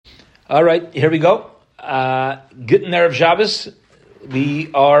All right, here we go. Good Erev Shabbos. We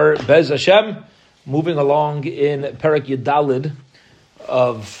are Bez Hashem moving along in Perek Yudalid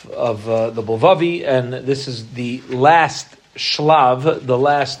of the Bilvavi, and this is the last shlav, the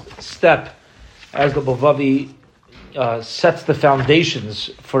last step, as the Bilvavi sets the foundations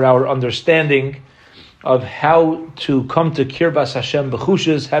for our understanding of how to come to Kirbas Hashem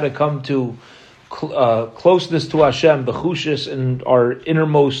b'chushes, how to come to closeness to Hashem b'chushes, and our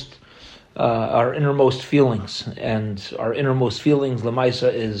innermost feelings. And our innermost feelings,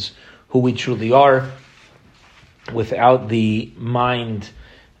 Lamaisa, is who we truly are, without the mind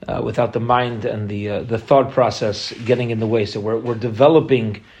and the thought process getting in the way. So we're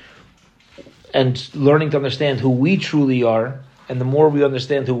developing and learning to understand who we truly are. And the more we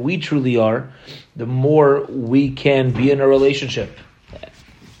understand who we truly are, the more we can be in a relationship.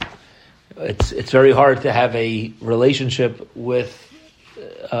 It's very hard to have a relationship with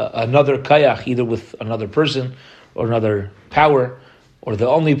another kayach, either with another person or another power, or the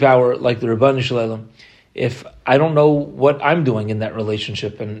only power, like the Ribbon Shalom, if I don't know what I'm doing in that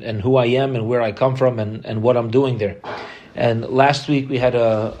relationship and who I am and where I come from and what I'm doing there. And last week we had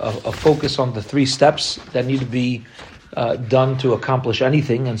a focus on the 3 steps that need to be done to accomplish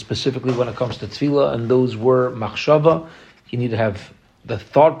anything, and specifically when it comes to tefillah, and those were machshava. You need to have the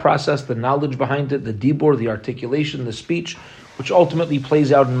thought process, the knowledge behind it, the dibur, the articulation, the speech, which ultimately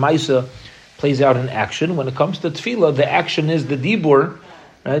plays out in Maisa, plays out in action. When it comes to tefillah, the action is the dibur,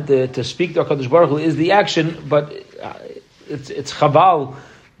 right? To speak to HaKadosh Baruch Hu is the action, but it's chaval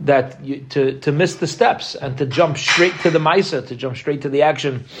that to miss the steps and to jump straight to the Maisa, to jump straight to the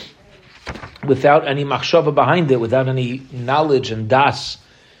action without any machshava behind it, without any knowledge and das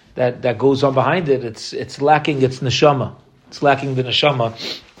that goes on behind it. It's lacking its neshama. It's lacking the neshama,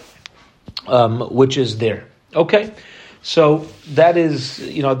 which is there. Okay. So that is,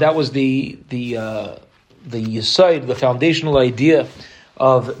 that was the yesod, the foundational idea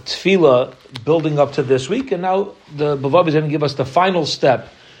of tefillah building up to this week, and now the Bilvavi is going to give us the final step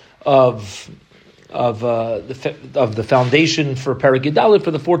of the foundation for Perek Yudalid, for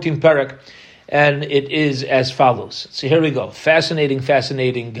the 14th Perek, and it is as follows. So here we go. Fascinating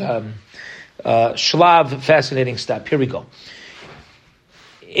shlav, fascinating step. Here we go.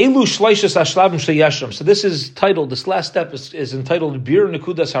 So this is titled, this last step is entitled Bir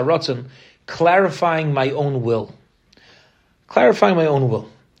Nekudas Haratzon, clarifying my own will. Clarifying my own will.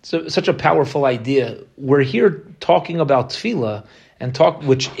 So such a powerful idea. We're here talking about tefillah,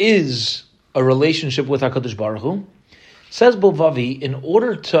 which is a relationship with HaKadosh Baruch Hu. Says Bilvavi, in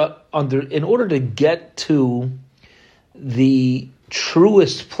order to get to the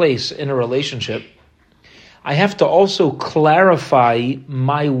truest place in a relationship, I have to also clarify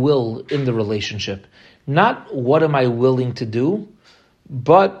my will in the relationship. Not what am I willing to do,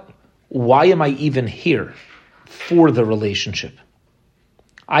 but why am I even here for the relationship?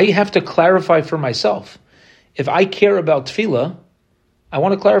 I have to clarify for myself. If I care about tefillah, I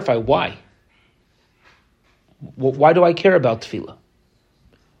want to clarify why. Why do I care about tefillah?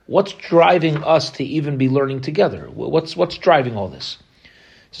 What's driving us to even be learning together? What's driving all this?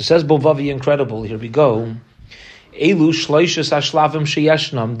 So says Bilvavi, incredible. Here we go. Elu shloishes hashlavim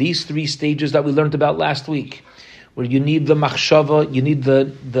sheyeshnam. These 3 stages that we learned about last week, where you need the machshava, you need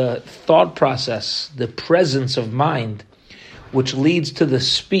the thought process, the presence of mind, which leads to the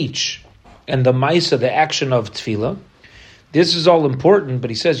speech and the maisa, the action of tefillah. This is all important, but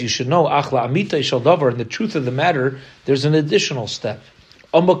he says you should know, achla amita shel davar, in the truth of the matter, there's an additional step.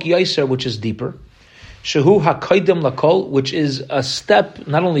 Amok yaiser, which is deeper. Shehu hakaidem lakol, which is a step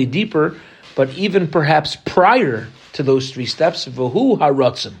not only deeper, but even perhaps prior to those 3 steps. V'hu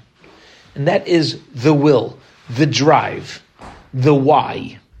haratzon. And that is the will, the drive, the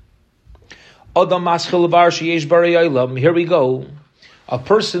why. Adam maschil bar sheyesh barei olam. Here we go. A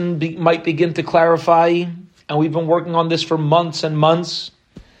person might begin to clarify, and we've been working on this for months and months,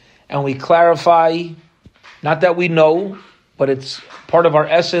 and we clarify, not that we know, but it's part of our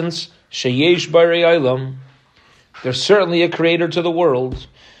essence, sheyesh barei olam. There's certainly a creator to the world.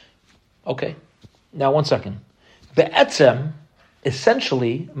 Okay, now 1 second. Be'etzem,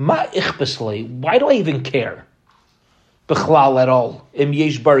 essentially, ma ichbeslei, why do I even care? B'chlal at all. Im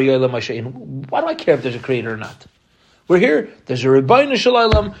yesh barei olam hashein. Why do I care if there's a creator or not? We're here, there's a Rebbeinu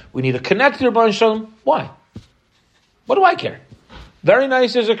Shalom, we need to connect to the Rebbeinu Shalom. Why? What do I care? Very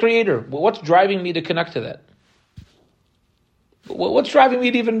nice, there's a creator. What's driving me to connect to that? What's driving me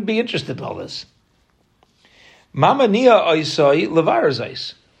to even be interested in all this? Mama nia oisai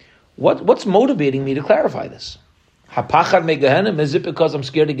levarazais. What's motivating me to clarify this? Hapachad me Gehenna? Is it because I'm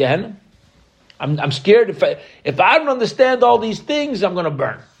scared of Gehenna? I'm scared if I don't understand all these things, I'm going to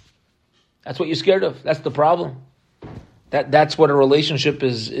burn. That's what you're scared of. That's the problem. That's what a relationship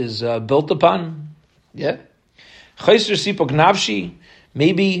is built upon. Yeah. Chayser sipok nafshi.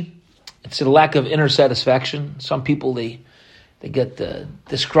 Maybe it's a lack of inner satisfaction. Some people they get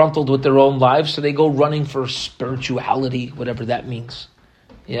disgruntled with their own lives, so they go running for spirituality, whatever that means.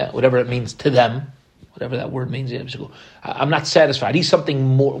 Yeah, whatever it means to them, whatever that word means. Yeah, I'm not satisfied. He's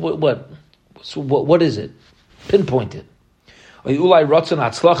something more. What? So what is it? Pinpoint it. I want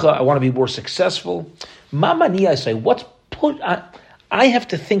to be more successful. Mamani, I say, I have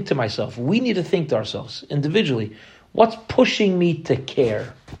to think to myself. We need to think to ourselves individually. What's pushing me to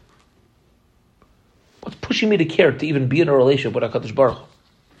care? What's pushing me to care to even be in a relationship with HaKadosh Baruch Hu?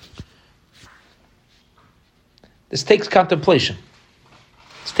 This takes contemplation.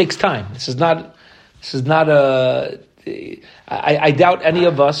 This takes time. This is not a. I doubt any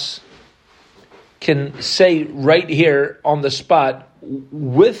of us can say right here on the spot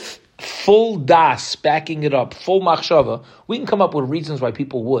with full das backing it up, full machshava. We can come up with reasons why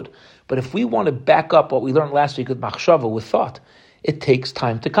people would, but if we want to back up what we learned last week with machshava, with thought, it takes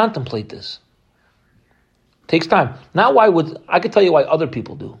time to contemplate this. It takes time. Now, I could tell you why other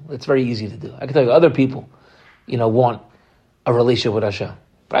people do. It's very easy to do. I can tell you other people, want a relationship with Hashem.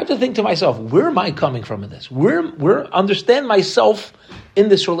 But I have to think to myself, where am I coming from in this? Where understand myself in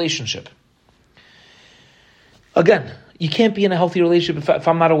this relationship? Again, you can't be in a healthy relationship if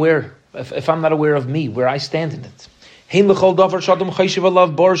I'm not aware. If I'm not aware of me, where I stand in it.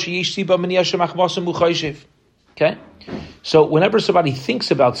 Okay? So whenever somebody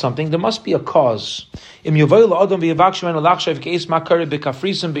thinks about something, there must be a cause. I don't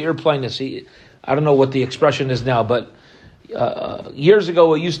know what the expression is now, but years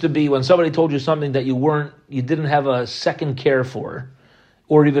ago it used to be when somebody told you something that you didn't have a second care for,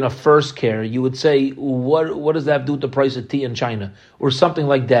 or even a first care, you would say, what does that have to do with the price of tea in China? Or something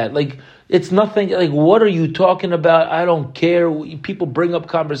like that. Like, it's nothing, like, what are you talking about? I don't care. People bring up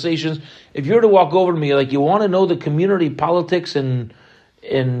conversations. If you were to walk over to me, like, you want to know the community politics in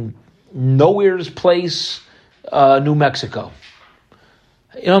nowhere's place, New Mexico.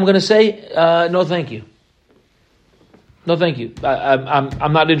 You know what I'm going to say? No, thank you. No, thank you.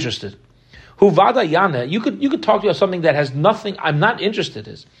 I'm not interested. Huvada yana, you could talk to us something that has nothing. I'm not interested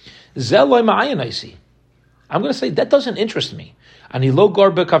in. Zeloi ma'ayin I see. I'm going to say that doesn't interest me. Ani lo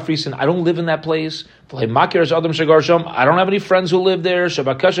garbe kafrisen. I don't live in that place. I don't have any friends who live there.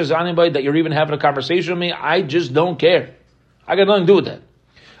 Shabakasha is anybody that you're even having a conversation with me. I just don't care. I got nothing to do with that.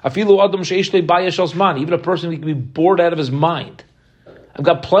 Afilu adam sheish le bayesh alzman. Even a person who can be bored out of his mind. I've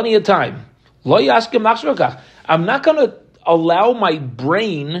got plenty of time. Lo yaskem nachshvakach. I'm not going to allow my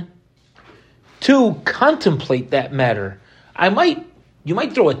brain to contemplate that matter. You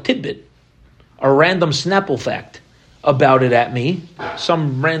might throw a tidbit, a random Snapple fact about it at me,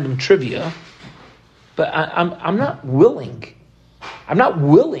 some random trivia, but I'm not willing. I'm not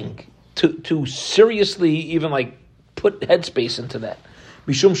willing to seriously even put headspace into that.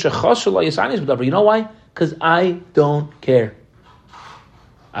 You know why? Because I don't care.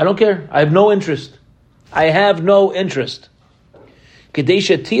 I don't care. I have no interest. For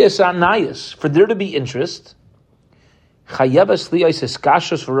there to be interest, there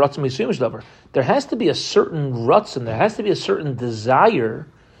has to be a certain rutzon, there has to be a certain desire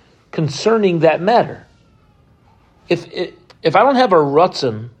concerning that matter. If I don't have a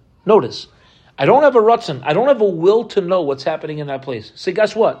rutzon, notice, I don't have a rutzon, I don't have a will to know what's happening in that place. So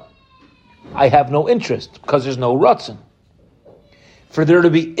guess what? I have no interest because there's no rutzon. For there to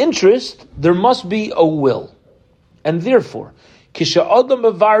be interest, there must be a will. And therefore,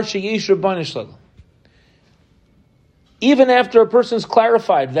 even after a person's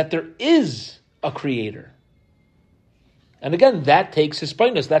clarified that there is a creator, and again, that takes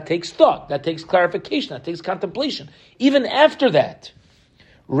hispinus, that takes thought, that takes clarification, that takes contemplation. Even after that,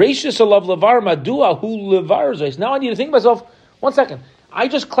 now I need to think to myself, 1 second, I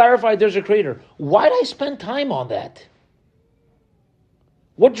just clarified there's a creator. Why did I spend time on that?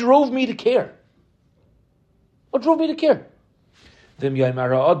 What drove me to care? What drove me to care? And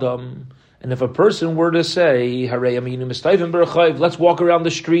if a person were to say, let's walk around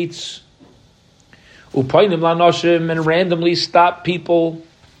the streets, and randomly stop people,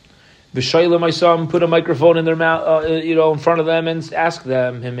 put a microphone in their mouth, in front of them, and ask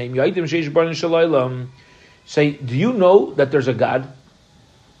them, say, do you know that there's a God?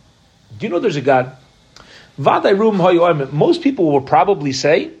 Do you know there's a God? Most people will probably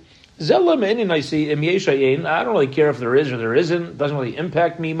say, I don't really care if there is or there isn't. It doesn't really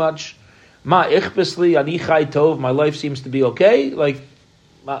impact me much. My life seems to be okay.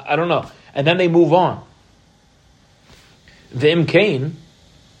 I don't know. And then they move on.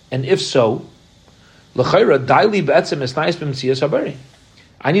 And if so, l'chayra daili be'etzem esnayis b'mtzias habari.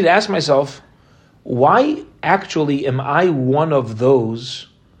 I need to ask myself, why actually am I one of those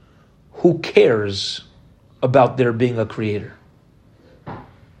who cares about there being a creator?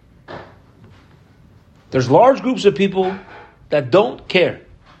 There's large groups of people that don't care.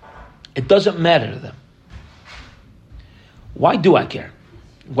 It doesn't matter to them. Why do I care?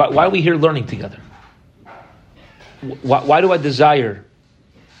 Why are we here learning together? Why do I desire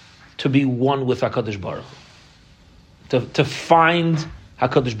to be one with HaKadosh Baruch Hu? To find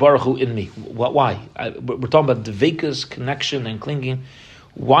HaKadosh Baruch Hu in me. Why? We're talking about Dveikus, connection and clinging.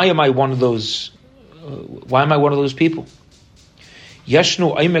 Why am I one of those? Why am I one of those people?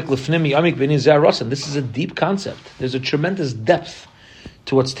 Yeshnu aimek lefnimi aimek b'nizeh ratzon. This is a deep concept. There's a tremendous depth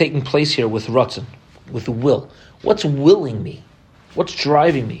to what's taking place here with ratzon, with the will. What's willing me? What's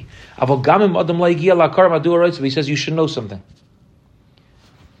driving me? He says you should know something.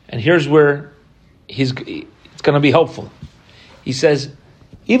 And here's where it's going to be helpful. He says,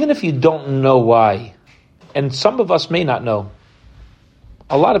 even if you don't know why, and some of us may not know,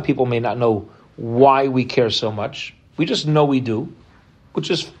 a lot of people may not know why we care so much. We just know we do, which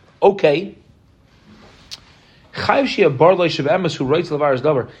is okay. Even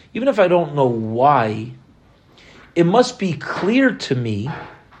if I don't know why, it must be clear to me,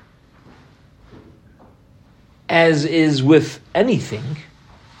 as is with anything,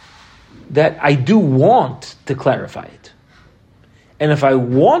 that I do want to clarify it. And if I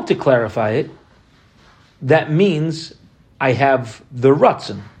want to clarify it, that means I have the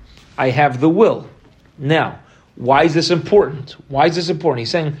ratzon, I have the will. Now, why is this important? Why is this important?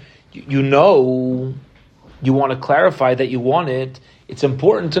 He's saying, you know, you want to clarify that you want it. It's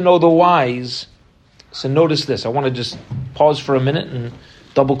important to know the whys. So notice this. I want to just pause for a minute and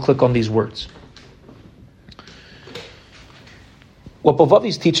double click on these words. What Bilvavi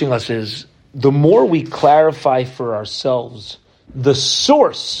is teaching us is, the more we clarify for ourselves the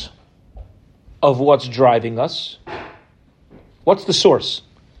source of what's driving us. What's the source?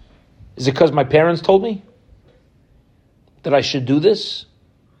 Is it because my parents told me that I should do this?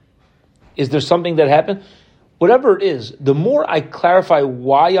 Is there something that happened? Whatever it is, the more I clarify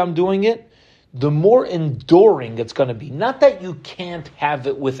why I'm doing it, the more enduring it's going to be. Not that you can't have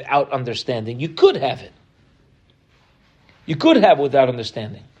it without understanding. You could have it. You could have it without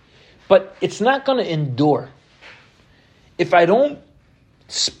understanding. But it's not going to endure. If I don't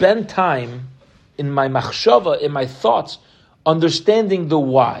spend time in my machshava, in my thoughts, understanding the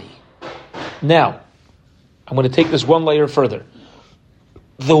why. Now, I'm going to take this one layer further.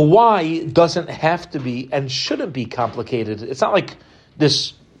 The why doesn't have to be and shouldn't be complicated. It's not like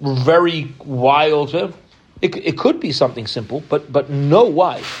this very wild. It could be something simple, but know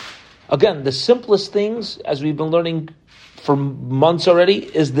why. Again, the simplest things, as we've been learning for months already,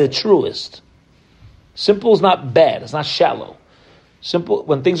 is the truest. Simple is not bad. It's not shallow. Simple,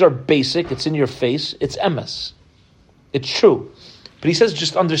 when things are basic, it's in your face, it's emes. It's true. But he says,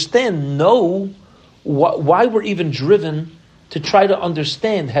 just understand, know why we're even driven to try to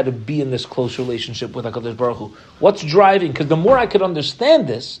understand how to be in this close relationship with HaKadosh Baruch Hu. What's driving? Because the more I could understand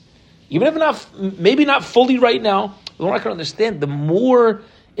this, even if maybe not fully right now, the more I can understand, the more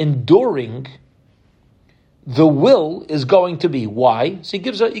enduring the will is going to be. Why? So he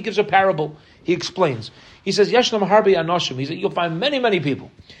gives a parable. He explains. He says, Yeshnam harbi anoshim. He said, you'll find many people.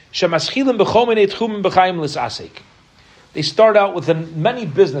 Shemaschilim b'chol minei tchumim b'chaim l'sasek. They start out with many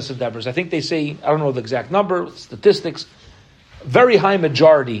business endeavors. I think they say, I don't know the exact number, statistics, very high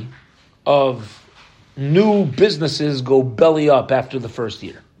majority of new businesses go belly up after the first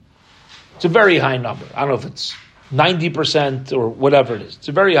year. It's a very high number. I don't know if it's 90% or whatever it is. It's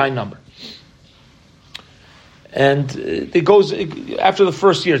a very high number. And it goes, after the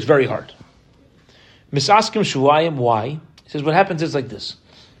first year, it's very hard. Misaskim shuayim, why? He says, what happens is like this.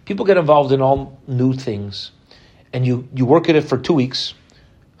 People get involved in all new things, and you work at it for 2 weeks,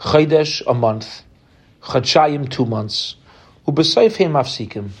 chaydesh, a month, chadshayim, 2 months, ubesayf heim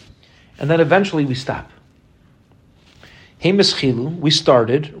mafsikim, and then eventually we stop. Heim eschilu, we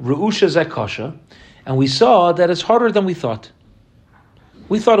started, ru'usha zekasha, and we saw that it's harder than we thought.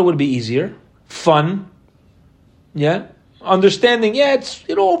 We thought it would be easier, fun, yeah, understanding,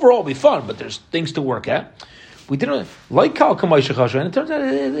 it'll overall be fun, but there's things to work at. We didn't like Kal Kamaysh Chasha, and it turns out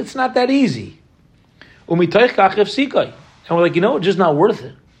it's not that easy. And we're like, it's just not worth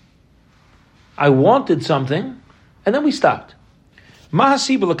it. I wanted something, and then we stopped. Why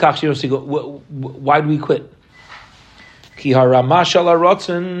do we quit?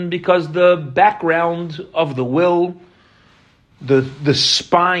 Because the background of the will, the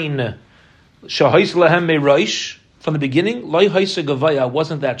spine, from the beginning, Loi Haisa Gavaya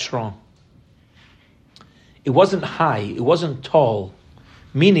wasn't that strong. It wasn't high. It wasn't tall.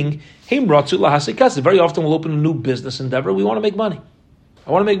 Meaning, very often we'll open a new business endeavor. We want to make money.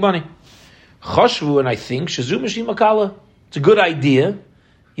 I want to make money. Chashvu, and I think, Shazu Mashim Makala. It's a good idea.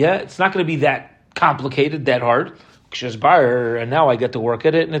 Yeah, it's not going to be that complicated, that hard. And now I get to work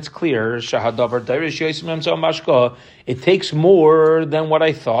at it, and it's clear. It takes more than what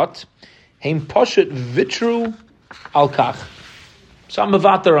I thought. Heim Poshet Vitru Al-Kach. So I'm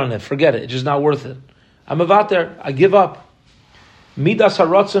mevater on it. Forget it. It's just not worth it. I'm mevater. I give up. Midas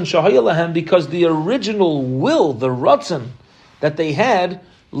haratzon shahaya lahem, because the original will, the ratzon that they had,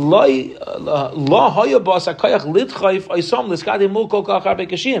 once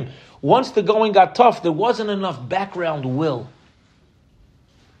the going got tough, there wasn't enough background will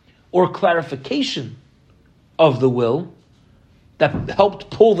or clarification of the will that helped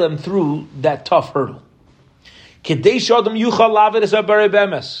pull them through that tough hurdle. Zakta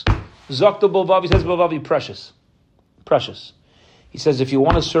Bilvavi says, Bilvavi, precious. Precious. He says, if you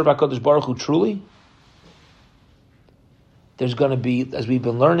want to serve HaKadosh Baruch Hu truly, there's going to be, as we've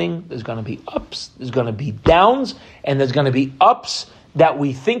been learning, there's going to be ups, there's going to be downs, and there's going to be ups that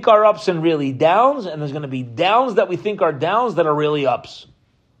we think are ups and really downs, and there's going to be downs that we think are downs that are really ups.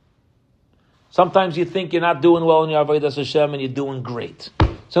 Sometimes you think you're not doing well in your Avodas Hashem and you're doing great.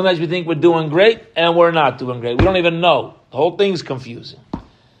 Sometimes we think we're doing great and we're not doing great. We don't even know. The whole thing's confusing.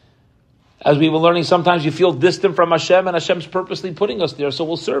 As we were learning, sometimes you feel distant from Hashem, and Hashem's purposely putting us there, so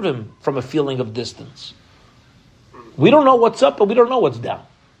we'll serve Him from a feeling of distance. We don't know what's up, but we don't know what's down.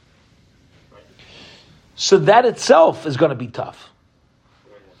 So that itself is going to be tough.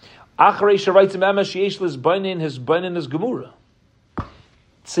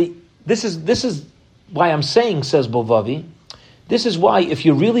 See, this is why I'm saying, says Bilvavi, this is why if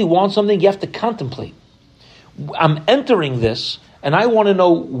you really want something, you have to contemplate. I'm entering this, and I want to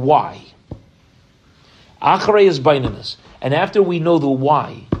know why. Acharei is baininus. And after we know the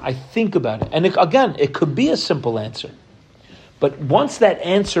why, I think about it. And it could be a simple answer. But once that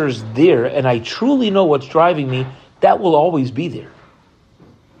answer is there, and I truly know what's driving me, that will always be there.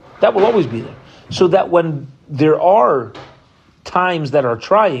 That will always be there. So that when there are times that are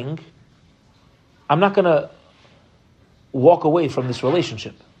trying, I'm not going to walk away from this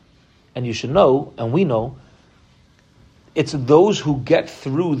relationship. And you should know, and we know, it's those who get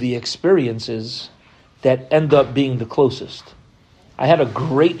through the experiences that end up being the closest. I had a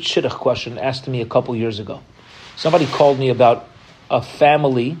great shidduch question asked to me a couple years ago. Somebody called me about a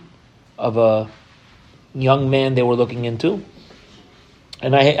family of a young man they were looking into,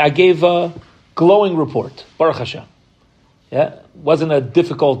 and I gave a glowing report. Baruch Hashem. Yeah, wasn't a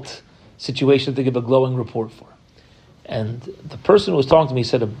difficult situation to give a glowing report for. And the person who was talking to me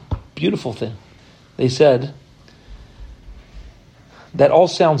said a beautiful thing. They said, that all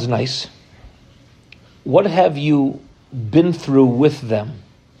sounds nice. What have you been through with them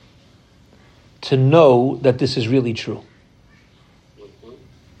to know that this is really true?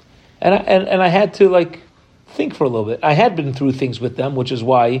 And I had to think for a little bit. I had been through things with them, which is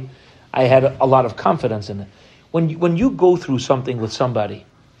why I had a lot of confidence in it. When you go through something with somebody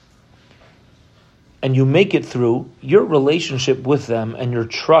and you make it through, your relationship with them and your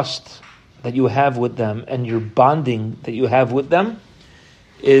trust that you have with them and your bonding that you have with them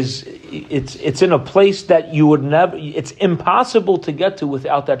it's in a place that you would never, it's impossible to get to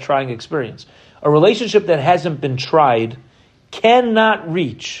without that trying experience. A relationship that hasn't been tried cannot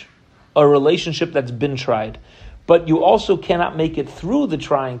reach a relationship that's been tried. But you also cannot make it through the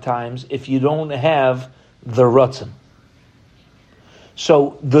trying times if you don't have the rutzin.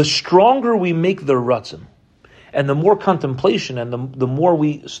 So the stronger we make the rutzin, and the more contemplation, and the more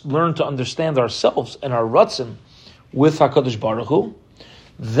we learn to understand ourselves and our rutzin with HaKadosh Baruch Hu,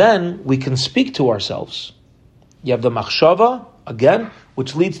 then we can speak to ourselves. You have the machshava, again,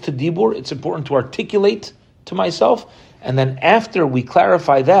 which leads to dibur. It's important to articulate to myself. And then after we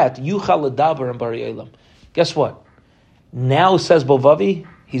clarify that, yuchal ledaber and bari elam. Guess what? Now, says Bilvavi,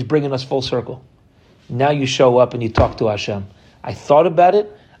 he's bringing us full circle. Now you show up and you talk to Hashem. I thought about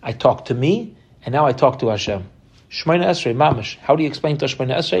it, I talked to me, and now I talk to Hashem. Shemona Esrei, mamash. How do you explain to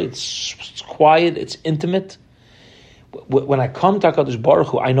Shemona Esrei? It's quiet, it's intimate. When I come to HaKadosh Baruch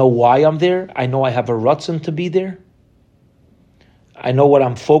Hu, I know why I'm there. I know I have a rutzon to be there. I know what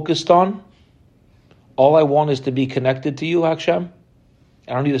I'm focused on. All I want is to be connected to you, Hashem.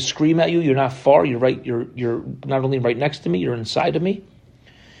 I don't need to scream at you. You're not far. You're right. You're not only right next to me. You're inside of me.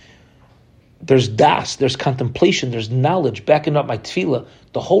 There's das. There's contemplation. There's knowledge backing up my tefillah.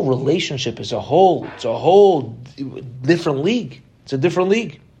 The whole relationship is a whole. It's a whole different league. It's a different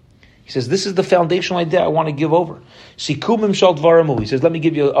league. He He says, this is the foundational idea I want to give over. Sikumim shal dvaramu. He says, let me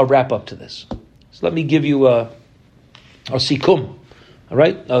give you a wrap up to this. So let me give you a sikum, all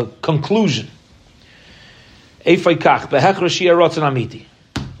right? A conclusion. We got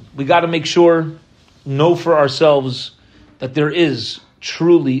to make sure, know for ourselves that there is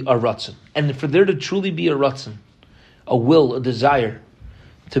truly a ratzon. And for there to truly be a ratzon, a will, a desire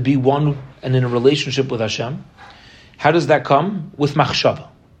to be one and in a relationship with Hashem, how does that come? With machshava.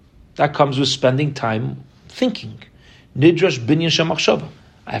 That comes with spending time thinking. Nidrash binyan shemachshava.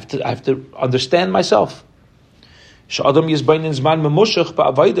 I have to understand myself.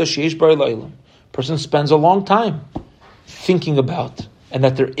 Person spends a long time thinking about, and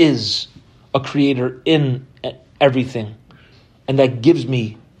that there is a creator in everything, and that gives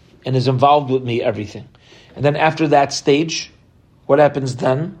me and is involved with me everything. And then after that stage, what happens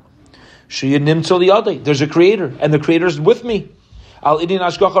then? There's a creator, and the creator is with me.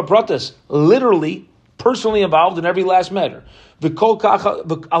 Literally, personally involved in every last matter. I'll call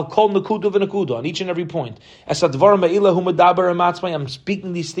nakuda on each and every point. I'm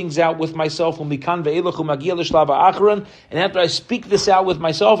speaking these things out with myself. And after I speak this out with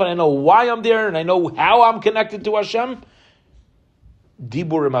myself, and I know why I'm there, and I know how I'm connected to Hashem,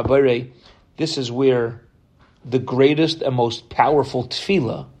 this is where the greatest and most powerful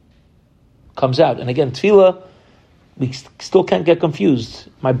tefillah comes out. And again, tefillah, we still can't get confused.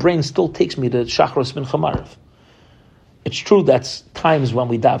 My brain still takes me to Shachros Min Chamarav. It's true that's times when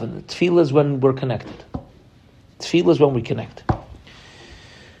we daven. Tefillah is when we're connected. Tefillah is when we connect.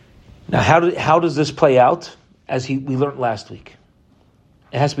 Now, how does this play out? As we learned last week,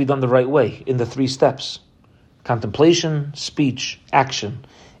 it has to be done the right way in the 3 steps: contemplation, speech, action.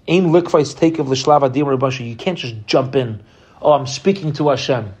 You can't just jump in. Oh, I'm speaking to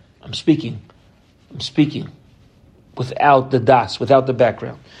Hashem. I'm speaking. Without the das, without the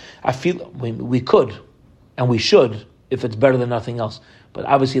background. I feel we could, and we should, if it's better than nothing else. But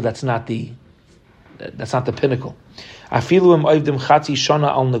obviously that's not the pinnacle. I feel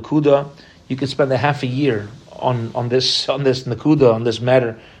you could spend a half a year on this nakuda, on this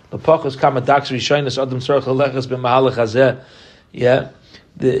matter. Yeah.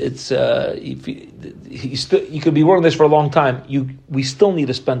 You could be working this for a long time. We still need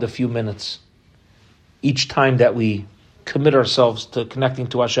to spend a few minutes each time that we commit ourselves to connecting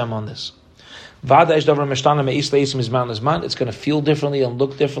to Hashem on this. It's going to feel differently and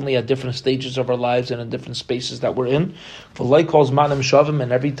look differently at different stages of our lives and in different spaces that we're in.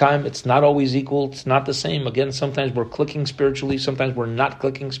 And every time it's not always equal, it's not the same. Again, sometimes we're clicking spiritually, sometimes we're not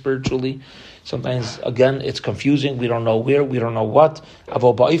clicking spiritually. Sometimes, again, it's confusing. We don't know where, we don't know what.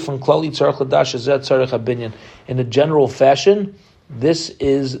 In a general fashion, this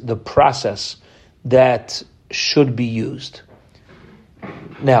is the process that should be used.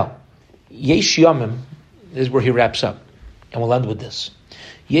 Now, Yesh Yamim is where he wraps up, and we'll end with this.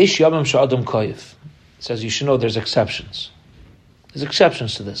 Yesh Yamim Sha'adam Koyev says you should know there's exceptions. There's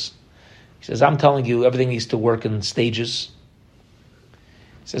exceptions to this. He says, I'm telling you, everything needs to work in stages.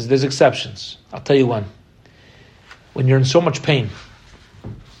 He says there's exceptions. I'll tell you when. When you're in so much pain,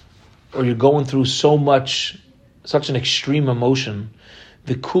 or you're going through such an extreme emotion,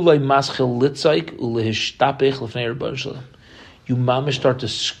 you mamish start to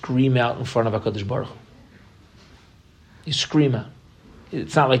scream out in front of HaKadosh Baruch Hu. You scream out.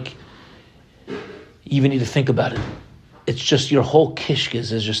 It's not like you even need to think about it. It's just your whole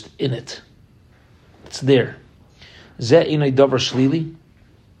kishkes is just in it. It's there. Zeh inay davar shlili.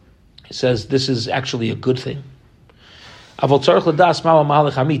 He says this is actually a good thing.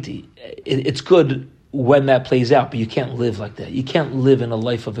 It's good when that plays out, but you can't live like that. You can't live in a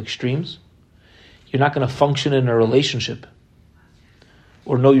life of extremes. You're not going to function in a relationship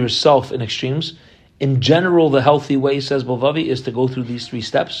or know yourself in extremes. In general, the healthy way, says Bilvavi, is to go through these 3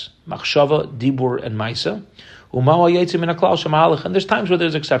 steps: machshava, dibur, and maisa. And there's times where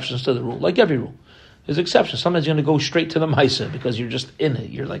there's exceptions to the rule, like every rule. There's exceptions. Sometimes you're going to go straight to the maisa because you're just in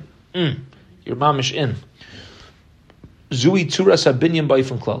it. You're like, you're mamish in. Zui tzura sabinyan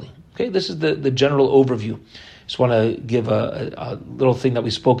ba'ifan klali. Okay, this is the general overview. Just want to give a little thing that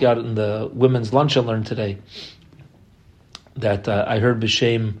we spoke out in the women's lunch and learn today. That I heard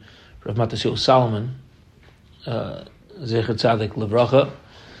b'shem Rav Matasio Solomon, Zecher Tzadik Levracha,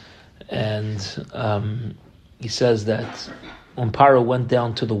 and he says that when Paro went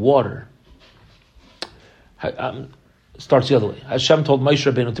down to the water, starts the other way. Hashem told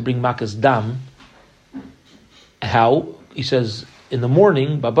Moshe Rabbeinu to bring Makas Dam. How? He says, in the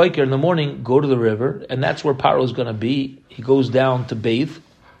morning, Babaikir, in the morning, go to the river, and that's where Paro is going to be. He goes down to bathe,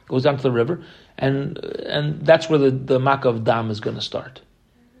 goes down to the river, and that's where the Makkah of Dam is going to start.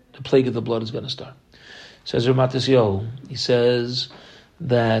 the plague of the blood is going to start. Says Ramatis Yohu, he says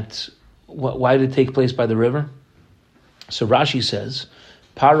that why did it take place by the river? So Rashi says,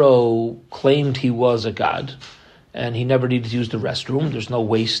 Paro claimed he was a god, and he never needed to use the restroom. There's no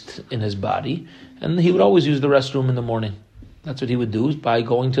waste in his body, and he would always use the restroom in the morning. That's what he would do by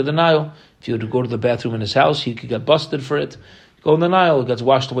going to the Nile. If he would go to the bathroom in his house, he could get busted for it. Go in the Nile, it gets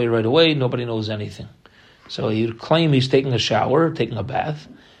washed away right away. Nobody knows anything. So he would claim he's taking a shower, taking a bath,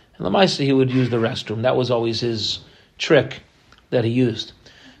 and Lamaisa he would use the restroom. That was always his trick that he used.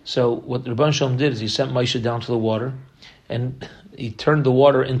 So what the Rebbeinu Shalom did is he sent Moshe down to the water, and he turned the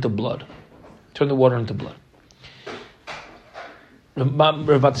water into blood. Rav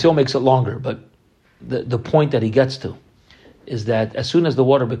makes it longer, but the point that he gets to is that as soon as the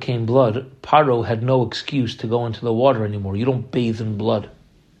water became blood, Paro had no excuse to go into the water anymore. You don't bathe in blood.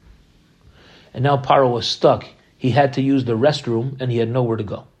 And now Paro was stuck. He had to use the restroom, and he had nowhere to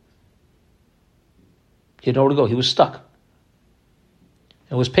go. He was stuck.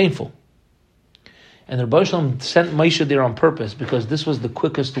 It was painful. And the Rebbeinu Shalom sent Moshe there on purpose because this was the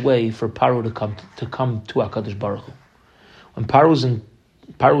quickest way for Paro to come to HaKadosh Baruch Hu. When Paro's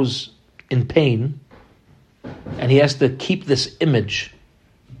in pain, and he has to keep this image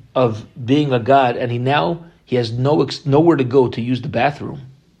of being a god, and he has nowhere to go to use the bathroom.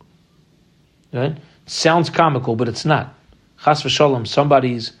 Right? Sounds comical, but it's not. Chas v'shalom,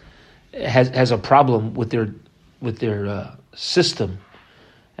 somebody has a problem with their system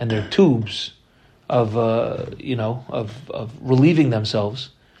and their tubes of relieving themselves.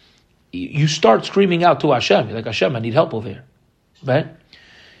 You start screaming out to Hashem. You're like, Hashem, I need help over here. Right?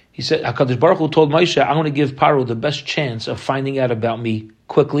 He said, HaKadosh Baruch Hu told Moshe, I want to give Paro the best chance of finding out about me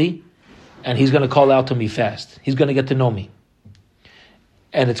quickly, and he's going to call out to me fast. He's going to get to know me.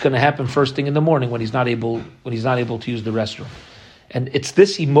 And it's going to happen first thing in the morning when he's not able to use the restroom. And it's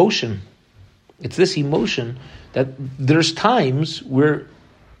this emotion that there's times where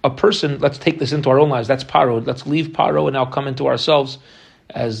a person, let's take this into our own lives, that's Paro, let's leave Paro and now come into ourselves,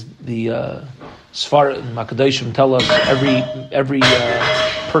 as the Sfar and Makadashim tell us, every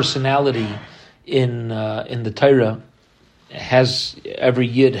personality in the Torah every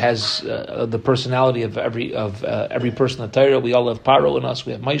Yid has the personality of every person in the Torah. We all have Paro in us,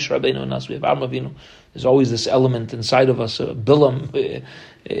 we have Moshe Rabbeinu in us, we have Am Avinu. There's always this element inside of us, Bilam,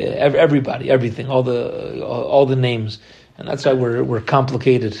 everybody, everything, all the names. And that's why we're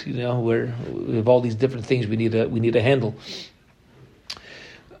complicated, we have all these different things we need to handle.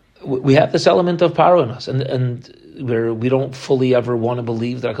 We have this element of Paro in us, and where we don't fully ever want to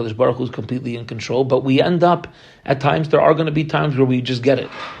believe that HaKadosh Baruch Hu is completely in control, but we end up, at times, there are going to be times where we just get it,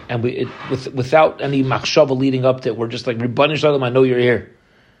 and without any machshava leading up to it, we're just like, Ribbon Shalom, I know you're here,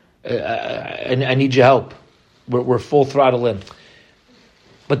 and I need your help. We're full throttle in.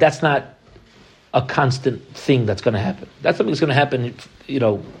 But that's not a constant thing that's going to happen. That's something that's going to happen,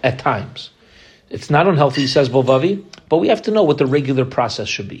 at times. It's not unhealthy, says Bilvavi, but we have to know what the regular process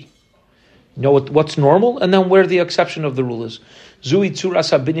should be. Know what's normal, and then where the exception of the rule is. Zui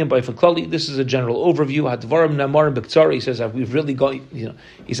tzuras habinyan b'ifeklali. This is a general overview. Hadvarim namarim b'ktsari. He says we've really gone.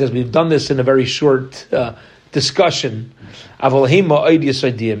 He says we've done this in a very short discussion. Avalhema ideas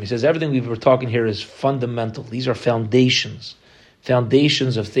idea. He says everything we were talking here is fundamental. These are foundations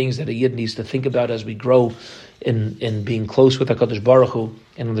of things that a yid needs to think about as we grow in being close with HaKadosh Baruch Hu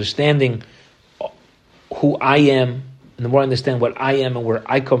and understanding who I am. And the more I understand what I am and where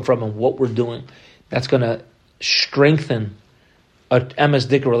I come from and what we're doing, that's going to strengthen a emes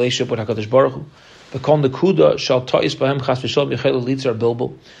relationship with HaKadosh Baruch Hu.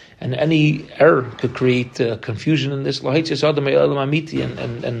 And any error could create confusion in this,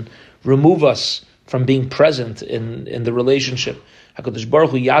 and remove us from being present in the relationship. HaKadosh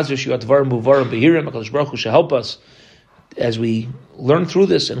Baruch Hu HaKadosh Baruch Hu should help us as we learn through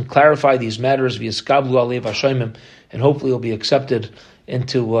this and clarify these matters, and hopefully will be accepted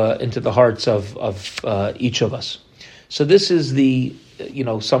into the hearts of each of us. So this is the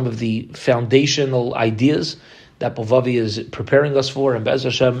some of the foundational ideas that Bilvavi is preparing us for. And Be'ez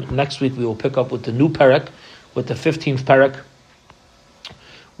Hashem, next week we will pick up with the new Perek, with the 15th Perek,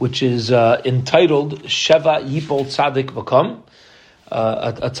 which is entitled Sheva Yipol Tzadik V'Kam.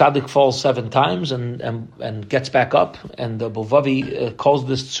 A tzaddik falls 7 times and gets back up, and the Bilvavi calls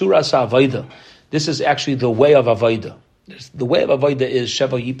this Tzuras Avoda. This is actually the way of Avoda. The way of Avoda is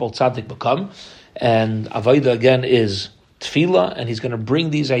Sheva Yipol Tzadik V'Kam, and Avoda again is Tefillah, and he's going to bring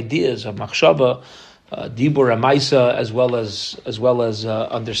these ideas of Machshava, Dibur and Maisa, as well as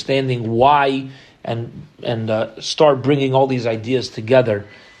understanding why, and start bringing all these ideas together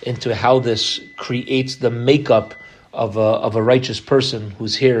into how this creates the makeup of a righteous person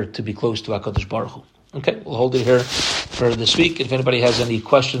who's here to be close to HaKadosh Baruch Hu. Okay, we'll hold it here for this week. If anybody has any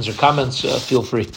questions or comments, feel free.